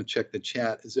information. I just want to check the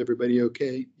chat. Is everybody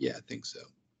okay? Yeah, I think so.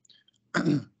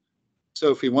 So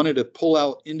if we wanted to pull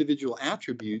out individual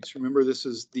attributes, remember this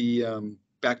is the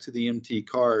back to the MT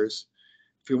cars.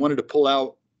 If we wanted to pull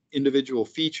out individual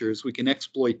features, we can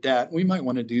exploit that. We might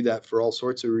want to do that for all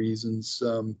sorts of reasons.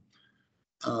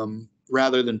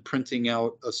 Rather than printing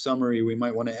out a summary, we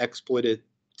might want to exploit it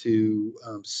to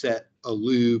set a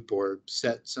loop or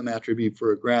set some attribute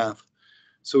for a graph.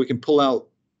 So we can pull out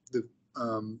the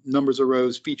numbers of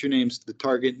rows, feature names, the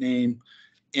target name,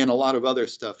 and a lot of other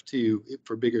stuff too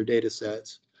for bigger data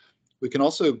sets. We can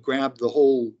also grab the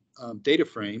whole data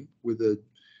frame with a,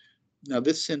 now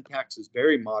this syntax is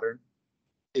very modern.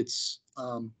 It's,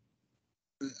 I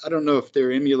don't know if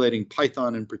they're emulating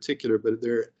Python in particular, but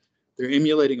they're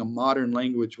emulating a modern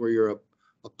language where you're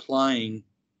applying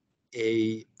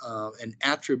an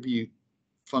attribute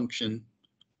function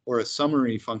or a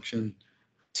summary function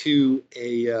to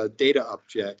a data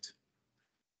object,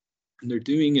 and they're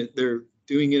doing it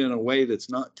in a way that's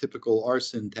not typical R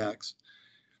syntax.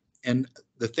 And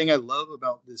the thing I love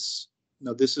about this,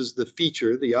 now this is the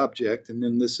feature, the object, and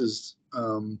then this is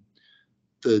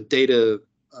the data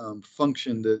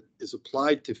function that is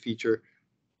applied to feature.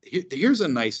 Here's a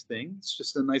nice thing. It's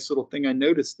just a nice little thing. I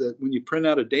noticed that when you print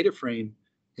out a data frame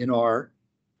in R,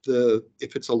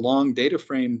 if it's a long data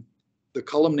frame, the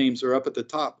column names are up at the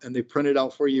top and they print it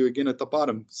out for you again at the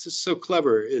bottom. It's just so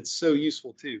clever. It's so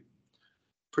useful too.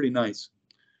 Pretty nice.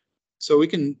 So we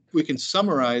can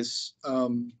summarize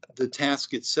the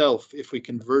task itself if we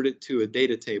convert it to a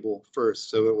data table first.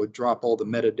 So it would drop all the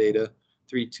metadata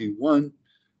 3, 2, 1.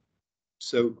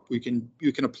 So you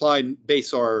can apply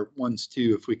base R ones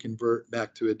too if we convert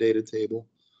back to a data table.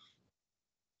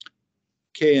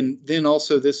 Okay, and then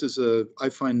also this is I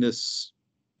find this,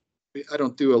 I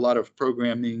don't do a lot of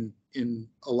programming in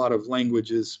a lot of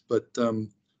languages, but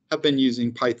I've been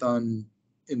using Python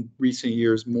in recent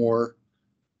years more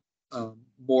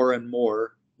and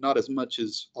more, not as much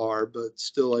as R, but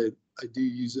still I do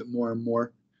use it more and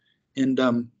more. And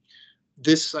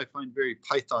this I find very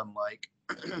Python-like,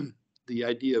 the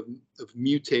idea of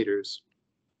mutators.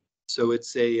 So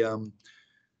it's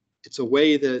a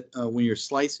way that when you're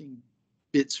slicing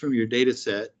bits from your data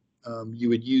set, you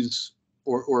would use,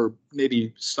 or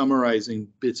maybe summarizing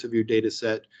bits of your data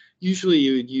set. Usually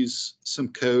you would use some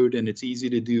code, and it's easy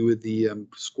to do with the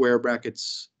square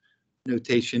brackets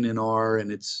notation in R,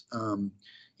 and it's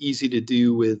easy to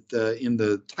do with in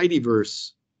the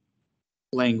tidyverse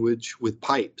language with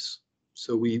pipes.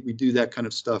 So we do that kind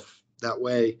of stuff that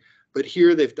way. But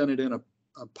here they've done it in a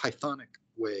Pythonic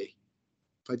way.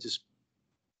 If I just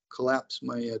collapse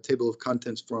my table of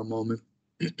contents for a moment.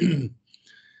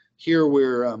 Here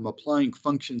we're applying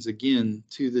functions again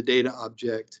to the data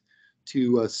object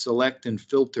to select and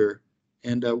filter.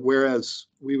 And whereas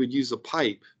we would use a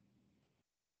pipe,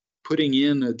 putting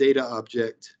in a data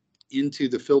object into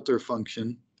the filter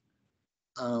function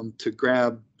to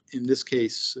grab, in this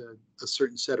case, a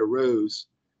certain set of rows,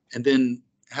 and then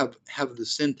have the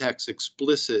syntax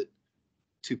explicit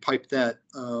to pipe that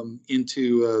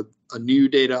into a new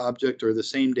data object or the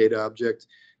same data object.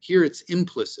 Here it's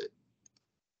implicit.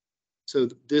 So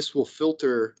this will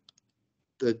filter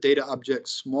the data object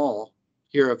small.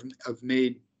 Here I've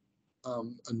made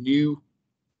a new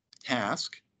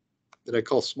task that I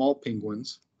call small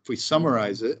penguins. If we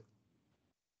summarize it,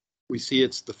 we see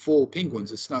it's the full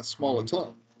penguins. It's not small at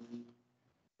all.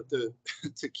 But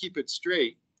to keep it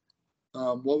straight,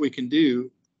 what we can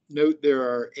do, note there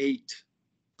are 8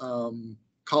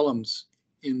 columns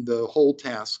in the whole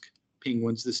task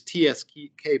penguins. This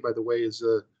TSK, by the way, is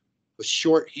a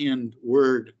shorthand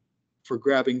word for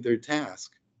grabbing their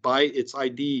task by its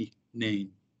ID name.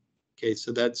 Okay,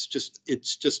 so it's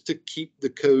just to keep the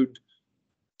code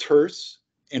terse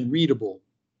and readable.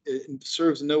 It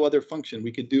serves no other function.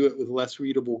 We could do it with less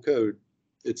readable code.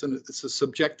 It's a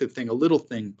subjective thing, a little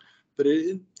thing, but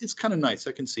it's kind of nice.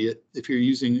 I can see it if you're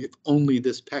using only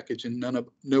this package and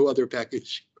no other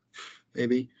package,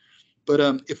 maybe. But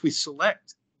if we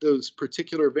select those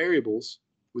particular variables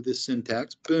with this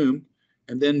syntax, boom,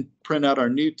 and then print out our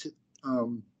new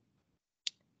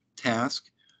task,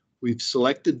 we've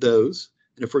selected those.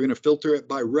 And if we're going to filter it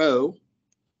by row,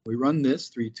 we run this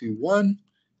 3, 2, 1,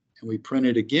 and we print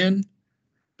it again.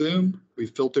 Boom, we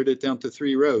filtered it down to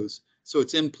 3 rows. So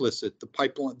it's implicit. The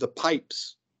pipeline, the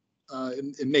pipes,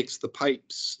 it makes the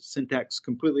pipes syntax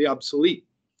completely obsolete.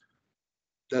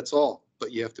 That's all,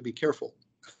 but you have to be careful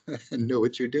and know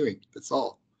what you're doing. That's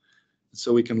all.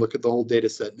 So we can look at the whole data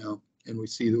set now, and we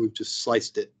see that we've just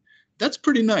sliced it. That's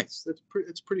pretty nice.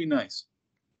 It's pretty nice.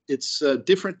 It's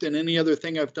different than any other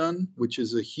thing I've done, which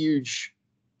is a huge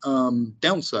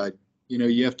downside. You know,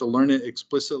 you have to learn it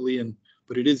explicitly,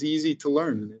 but it is easy to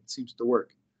learn, and it seems to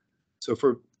work. So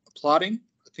for plotting,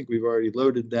 I think we've already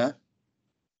loaded that.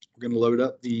 We're going to load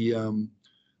up the,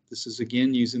 this is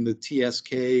again using the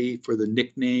TSK for the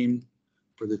nickname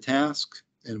for the task,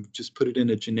 and just put it in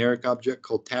a generic object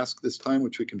called task this time,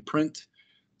 which we can print.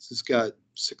 This has got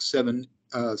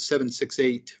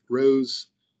 768 rows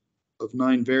of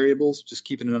 9 variables. Just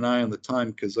keeping an eye on the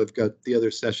time because I've got the other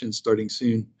session starting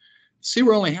soon. See,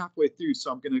 we're only halfway through,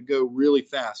 so I'm going to go really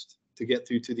fast to get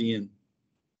through to the end.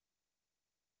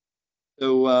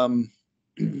 So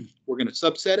we're going to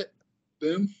subset it.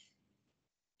 Boom.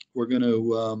 We're going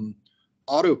to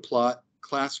auto plot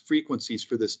class frequencies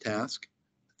for this task.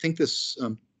 I think this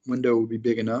window will be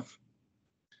big enough.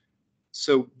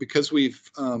 So because we've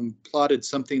plotted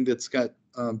something that's got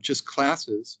just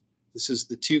classes, this is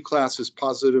the 2 classes,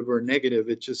 positive or negative.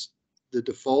 It just, the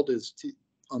default is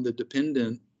on the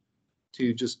dependent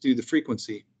to just do the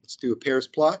frequency. Let's do a pairs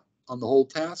plot on the whole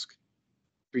task.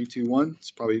 3, 2, 1.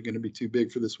 It's probably going to be too big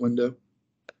for this window.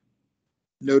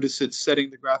 Notice it's setting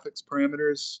the graphics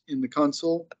parameters in the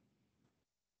console.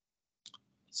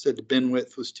 Said the bin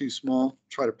width was too small.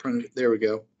 Try to print it. There we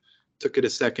go. Took it a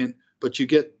second, but you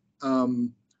get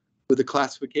with a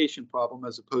classification problem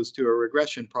as opposed to a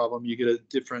regression problem, you get a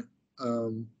different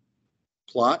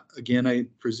plot. Again, I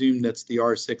presume that's the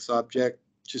R6 object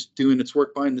just doing its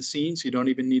work behind the scenes. You don't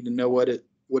even need to know what it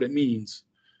means.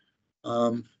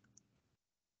 3,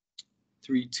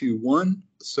 2, 1,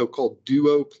 so-called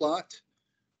duo plot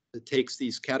that takes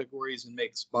these categories and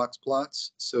makes box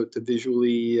plots. So to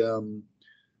visually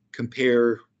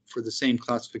compare for the same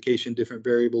classification, different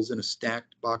variables in a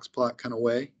stacked box plot kind of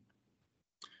way.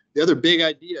 The other big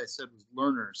idea I said was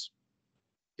learners.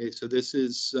 Okay, so this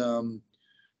is, I've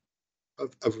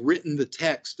written the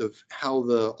text of how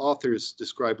the authors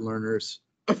describe learners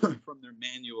from their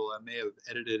manual. I may have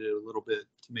edited it a little bit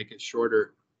to make it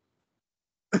shorter.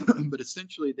 But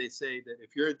essentially they say that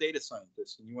if you're a data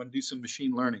scientist and you want to do some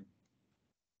machine learning,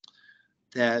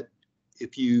 that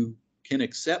if you can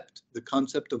accept the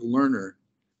concept of learner,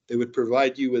 they would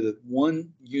provide you with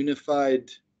one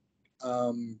unified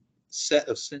set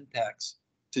of syntax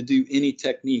to do any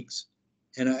techniques.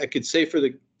 And I could say for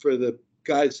the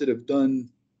guys that have done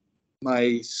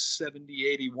my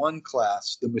 7081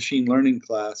 class, the machine learning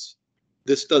class,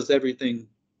 this does everything.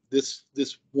 This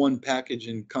one package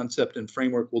and concept and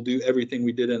framework will do everything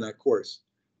we did in that course.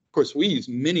 Of course, we use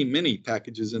many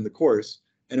packages in the course,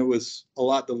 and it was a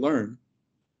lot to learn.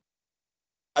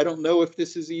 I don't know if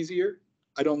this is easier.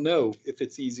 I don't know if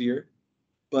it's easier,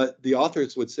 but the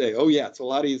authors would say, oh yeah, it's a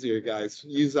lot easier, guys.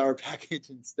 Use our package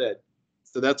instead.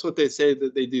 So that's what they say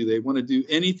that they do. They want to do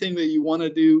anything that you want to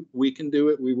do. We can do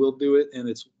it. We will do it. And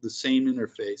it's the same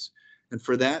interface. And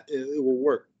for that, it will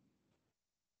work.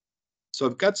 So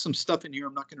I've got some stuff in here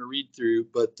I'm not going to read through,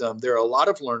 but there are a lot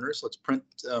of learners. Let's print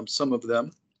some of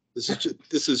them. This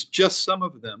is just some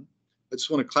of them. I just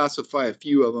want to classify a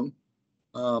few of them.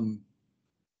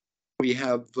 We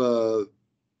have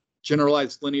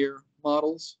generalized linear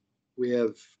models. We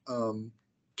have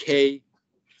K,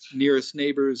 nearest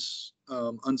neighbors,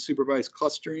 unsupervised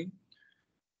clustering,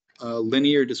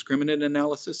 linear discriminant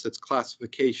analysis. That's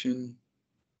classification.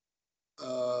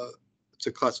 It's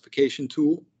a classification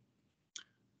tool.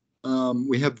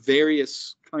 We have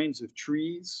various kinds of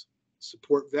trees,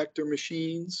 support vector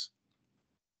machines,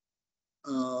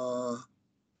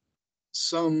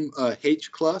 some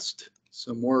H-clust,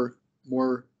 so more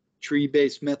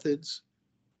tree-based methods.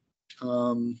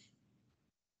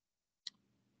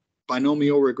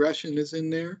 Binomial regression is in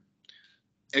there.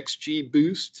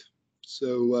 XGBoost,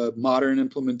 so modern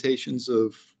implementations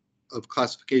of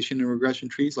classification and regression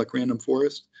trees like random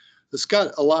forest. It's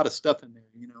got a lot of stuff in there.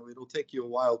 You know, it'll take you a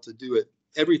while to do it.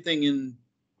 Everything in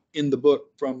the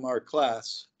book from our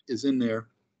class is in there.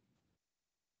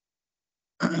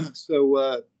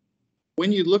 So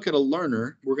when you look at a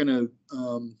learner, we're going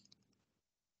to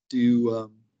do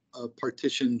a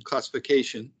partition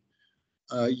classification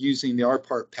using the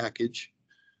rpart package.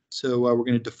 So we're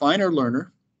going to define our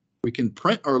learner. We can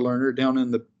print our learner down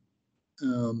in the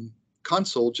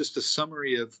console, just a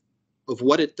summary of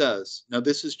what it does. Now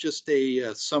this is just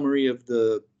a summary of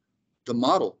the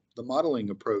model. the modeling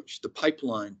approach, the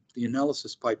pipeline, the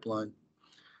analysis pipeline.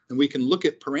 And we can look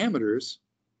at parameters.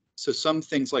 So some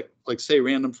things like say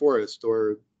random forest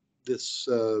or this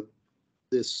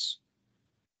this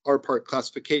Harper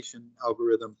classification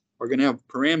algorithm are going to have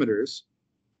parameters,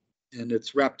 and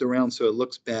it's wrapped around so it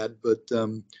looks bad, but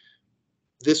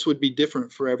this would be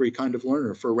different for every kind of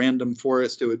learner. For random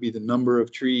forest, it would be the number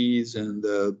of trees and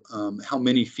the how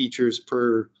many features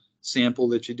per sample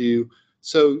that you do.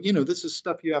 So, you know, this is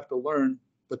stuff you have to learn,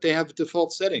 but they have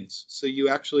default settings. So you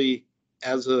actually,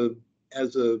 as a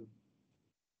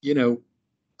you know,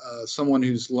 someone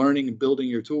who's learning and building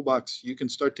your toolbox, you can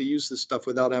start to use this stuff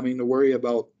without having to worry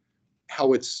about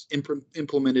how it's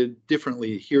implemented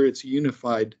differently. Here it's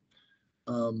unified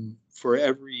for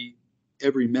every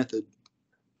method.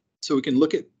 So we can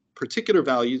look at particular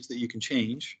values that you can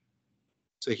change.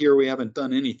 So here we haven't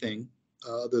done anything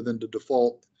other than the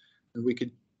default, and we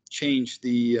could change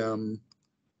the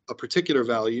a particular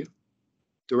value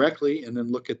directly and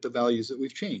then look at the values that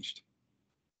we've changed.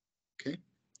 Okay,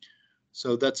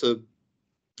 so that's a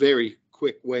very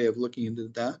quick way of looking into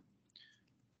that.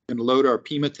 We're going to load our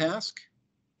PIMA task.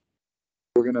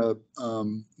 We're going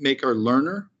to make our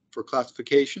learner for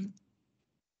classification.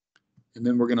 And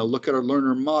then we're going to look at our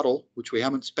learner model, which we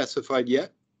haven't specified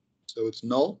yet. So it's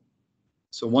null.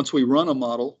 So once we run a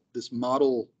model, this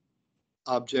model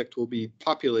object will be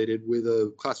populated with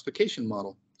a classification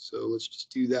model. So let's just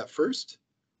do that first.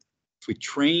 If we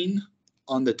train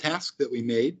on the task that we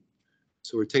made,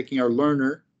 so we're taking our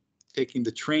learner, taking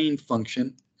the train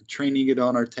function, and training it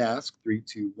on our task, 3,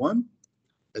 2, 1.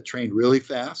 That trained really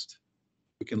fast.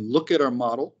 We can look at our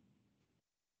model.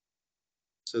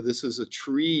 So this is a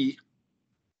tree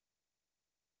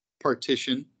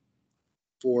partition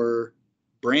for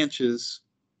branches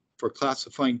for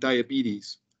classifying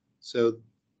diabetes. So,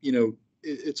 you know,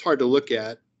 it's hard to look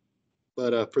at,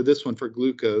 but for this one, for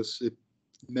glucose, it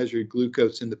measured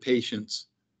glucose in the patients.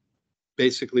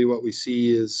 Basically what we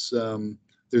see is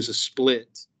there's a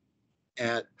split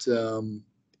at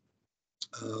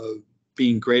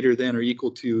being greater than or equal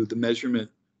to the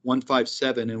measurement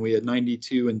 157, and we had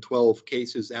 92 and 12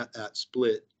 cases at that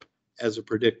split as a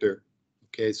predictor.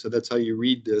 Okay, so that's how you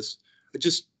read this.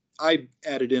 I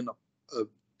added in a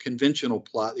conventional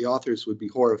plot. The authors would be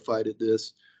horrified at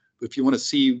this, but if you want to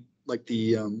see like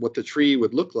the what the tree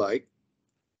would look like,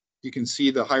 you can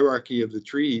see the hierarchy of the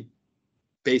tree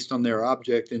based on their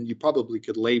object, and you probably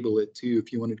could label it too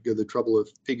if you wanted to go the trouble of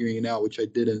figuring it out, which I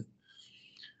didn't.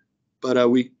 But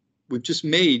we've just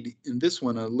made in this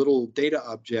one a little data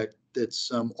object that's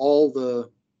all the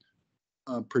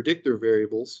predictor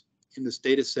variables in this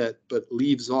data set, but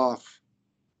leaves off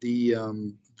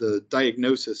the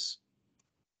diagnosis.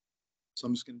 So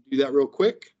I'm just going to do that real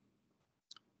quick,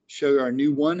 show our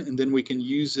new one, and then we can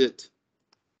use it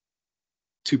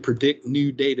to predict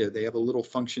new data. They have a little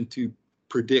function to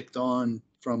predict on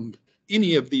from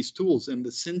any of these tools, and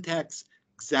the syntax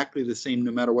exactly the same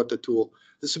no matter what the tool.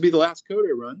 This will be the last code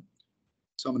I run.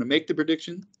 So I'm going to make the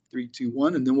prediction, 3, 2,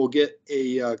 1, and then we'll get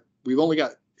a, we've only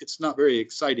got, it's not very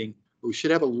exciting, but we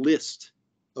should have a list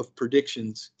of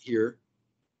predictions here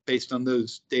based on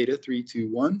those data, 3, 2,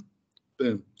 1,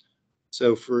 boom.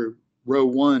 So for row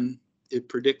 1, it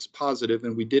predicts positive,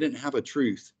 and we didn't have a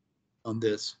truth on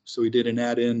this, so we didn't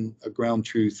add in a ground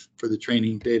truth for the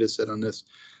training data set on this.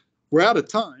 We're out of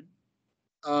time.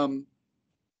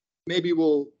 Maybe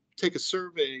we'll take a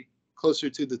survey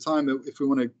closer to the time if we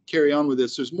want to carry on with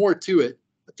this. There's more to it.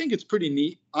 I think it's pretty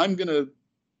neat. I'm going to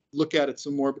look at it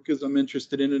some more because I'm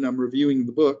interested in it. I'm reviewing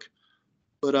the book.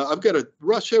 But I've got to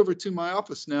rush over to my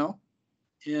office now,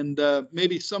 and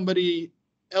maybe somebody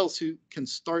else who can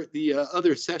start the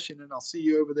other session, and I'll see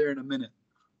you over there in a minute.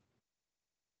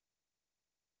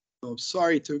 So I'm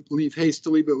sorry to leave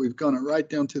hastily, but we've gone right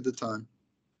down to the time.